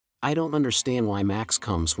I don't understand why Max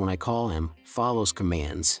comes when I call him, follows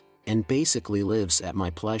commands, and basically lives at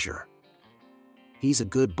my pleasure. He's a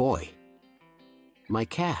good boy. My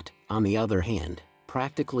cat, on the other hand,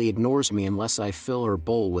 practically ignores me unless I fill her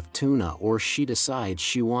bowl with tuna or she decides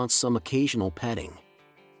she wants some occasional petting.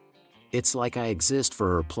 It's like I exist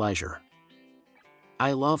for her pleasure.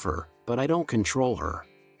 I love her, but I don't control her.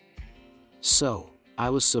 So, I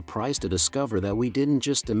was surprised to discover that we didn't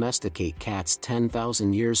just domesticate cats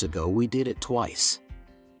 10,000 years ago, we did it twice.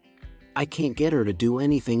 I can't get her to do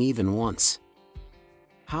anything even once.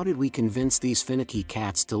 How did we convince these finicky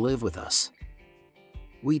cats to live with us?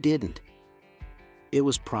 We didn't. It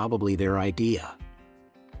was probably their idea.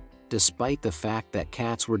 Despite the fact that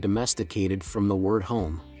cats were domesticated from the word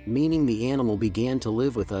home, meaning the animal began to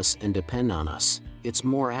live with us and depend on us, it's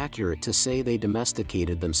more accurate to say they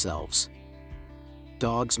domesticated themselves.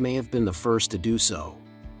 Dogs may have been the first to do so.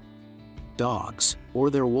 Dogs, or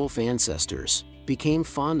their wolf ancestors, became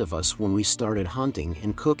fond of us when we started hunting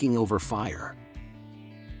and cooking over fire.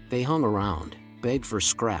 They hung around, begged for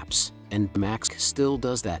scraps, and Max still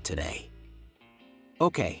does that today.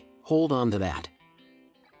 Okay, hold on to that.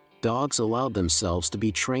 Dogs allowed themselves to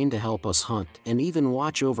be trained to help us hunt and even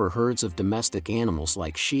watch over herds of domestic animals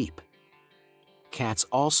like sheep. Cats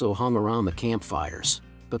also hung around the campfires,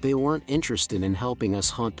 but they weren't interested in helping us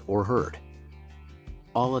hunt or herd.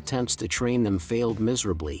 All attempts to train them failed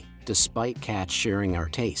miserably, despite cats sharing our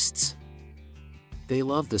tastes. They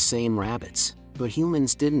loved the same rabbits, but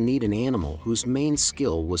humans didn't need an animal whose main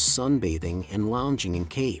skill was sunbathing and lounging in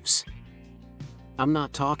caves. I'm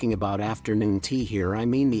not talking about afternoon tea here, I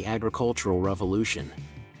mean the agricultural revolution.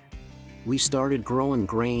 We started growing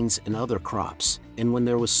grains and other crops, and when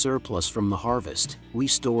there was surplus from the harvest, we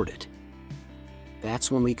stored it.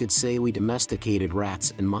 That's when we could say we domesticated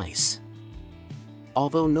rats and mice.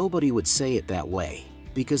 Although nobody would say it that way,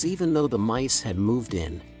 because even though the mice had moved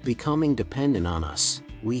in, becoming dependent on us,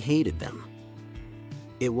 we hated them.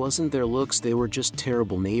 It wasn't their looks, they were just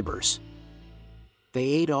terrible neighbors. They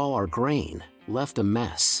ate all our grain, left a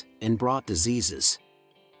mess, and brought diseases.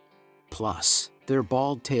 Plus, their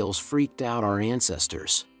bald tails freaked out our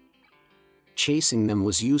ancestors. Chasing them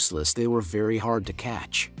was useless, they were very hard to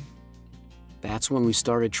catch. That's when we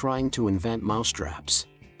started trying to invent mousetraps.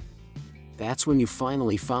 That's when you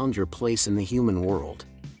finally found your place in the human world.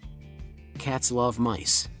 Cats love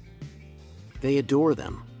mice. They adore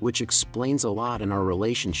them, which explains a lot in our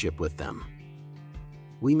relationship with them.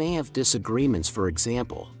 We may have disagreements, for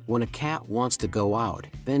example, when a cat wants to go out,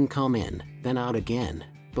 then come in, then out again,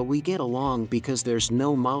 but we get along because there's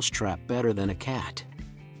no mousetrap better than a cat.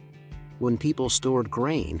 When people stored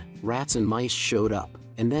grain, rats and mice showed up,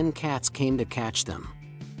 and then cats came to catch them.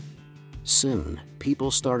 Soon,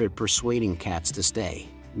 people started persuading cats to stay,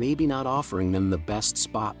 maybe not offering them the best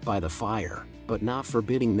spot by the fire, but not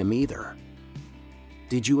forbidding them either.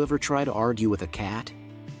 Did you ever try to argue with a cat?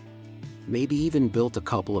 Maybe even built a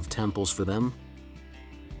couple of temples for them?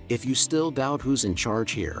 If you still doubt who's in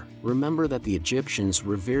charge here, remember that the Egyptians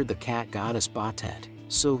revered the cat goddess Batet,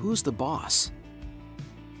 so who's the boss?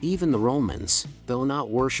 Even the Romans, though not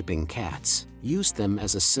worshipping cats, used them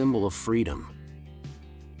as a symbol of freedom.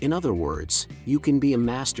 In other words, you can be a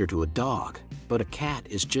master to a dog, but a cat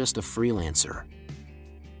is just a freelancer.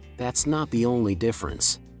 That's not the only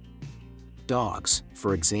difference. Dogs,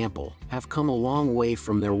 for example, have come a long way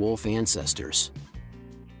from their wolf ancestors.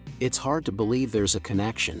 It's hard to believe there's a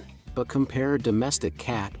connection, but compare a domestic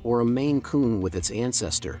cat or a Maine Coon with its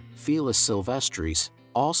ancestor, Felis silvestris,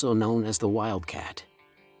 also known as the wildcat.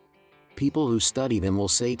 People who study them will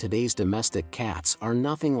say today's domestic cats are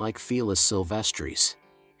nothing like Felis silvestris.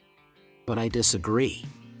 But I disagree.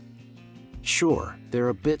 Sure, they're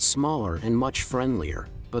a bit smaller and much friendlier,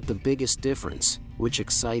 but the biggest difference, which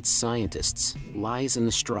excites scientists, lies in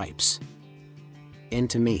the stripes. And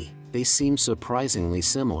to me, they seem surprisingly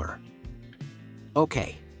similar.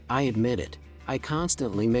 Okay, I admit it, I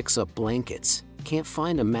constantly mix up blankets, can't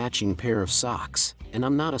find a matching pair of socks, and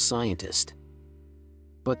I'm not a scientist.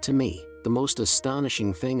 But to me, the most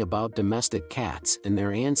astonishing thing about domestic cats and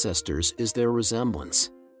their ancestors is their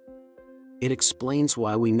resemblance. It explains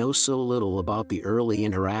why we know so little about the early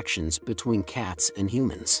interactions between cats and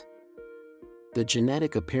humans. The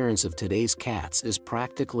genetic appearance of today's cats is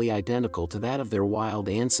practically identical to that of their wild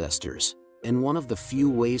ancestors, and one of the few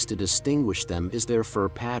ways to distinguish them is their fur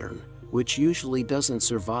pattern, which usually doesn't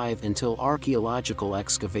survive until archaeological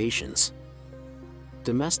excavations.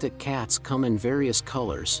 Domestic cats come in various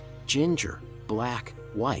colors: ginger, black,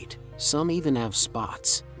 white, some even have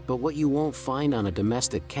spots, but what you won't find on a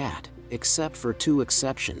domestic cat, except for two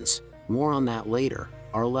exceptions, more on that later,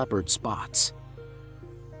 are leopard spots.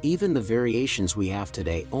 Even the variations we have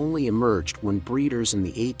today only emerged when breeders in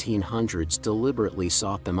the 1800s deliberately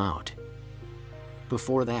sought them out.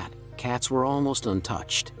 Before that, cats were almost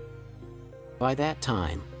untouched. By that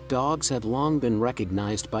time, dogs had long been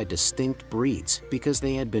recognized by distinct breeds because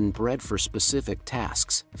they had been bred for specific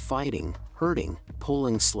tasks: fighting, herding,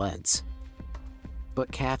 pulling sleds.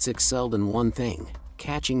 But cats excelled in one thing: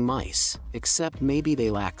 catching mice, except maybe they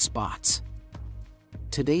lacked spots.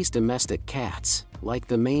 Today's domestic cats, like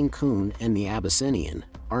the Maine Coon and the Abyssinian,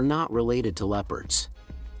 are not related to leopards.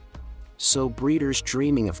 So breeders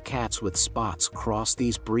dreaming of cats with spots crossed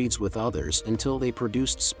these breeds with others until they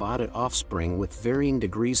produced spotted offspring with varying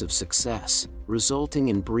degrees of success, resulting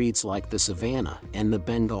in breeds like the Savannah and the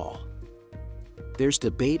Bengal. There's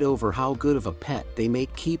debate over how good of a pet they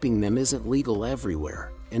make. Keeping them isn't legal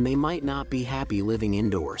everywhere, and they might not be happy living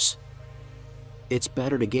indoors. It's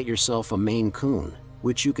better to get yourself a Maine Coon,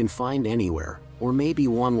 which you can find anywhere, or maybe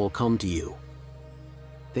one will come to you.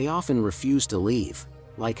 They often refuse to leave,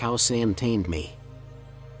 like how Sam tamed me.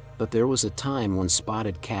 But there was a time when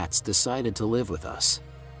spotted cats decided to live with us.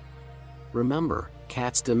 Remember,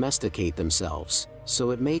 cats domesticate themselves,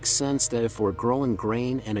 so it makes sense that if we're growing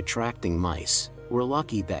grain and attracting mice, we're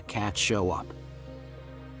lucky that cats show up.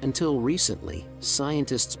 Until recently,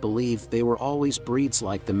 scientists believed they were always breeds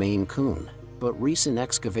like the Maine Coon, but recent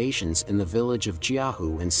excavations in the village of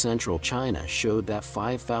Jiahu in central China showed that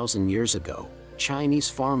 5,000 years ago, Chinese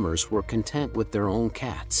farmers were content with their own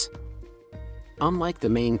cats. Unlike the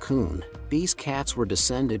Maine Coon, these cats were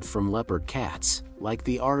descended from leopard cats, like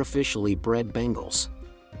the artificially bred Bengals.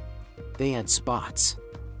 They had spots.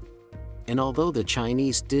 And although the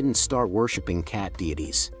Chinese didn't start worshipping cat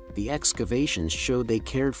deities, the excavations showed they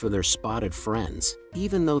cared for their spotted friends,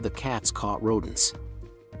 even though the cats caught rodents.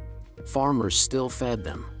 Farmers still fed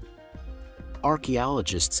them.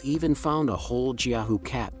 Archaeologists even found a whole Jiahu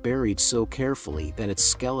cat buried so carefully that its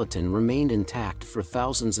skeleton remained intact for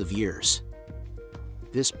thousands of years.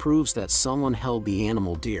 This proves that someone held the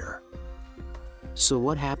animal dear. So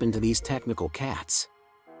what happened to these technical cats?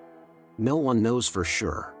 No one knows for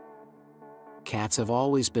sure. Cats have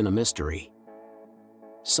always been a mystery.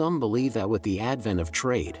 Some believe that with the advent of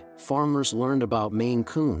trade, farmers learned about Maine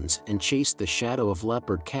Coons and chased the shadow of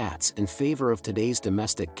leopard cats in favor of today's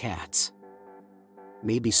domestic cats.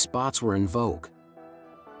 Maybe spots were in vogue.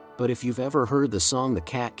 But if you've ever heard the song "The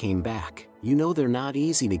Cat Came Back," you know they're not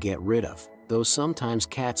easy to get rid of, though sometimes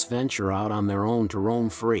cats venture out on their own to roam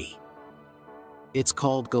free. It's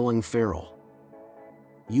called going feral.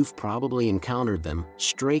 You've probably encountered them,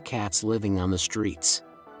 stray cats living on the streets.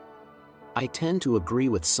 I tend to agree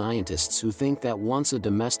with scientists who think that once a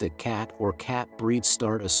domestic cat or cat breeds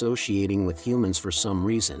start associating with humans for some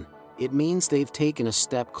reason, it means they've taken a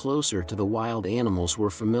step closer to the wild animals we're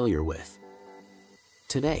familiar with.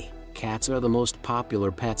 Today, cats are the most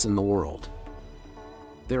popular pets in the world.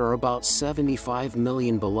 There are about 75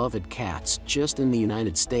 million beloved cats just in the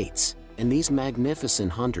United States, and these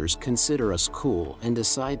magnificent hunters consider us cool and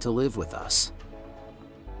decide to live with us.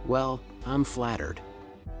 Well, I'm flattered.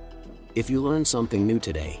 If you learned something new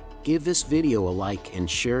today, give this video a like and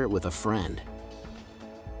share it with a friend.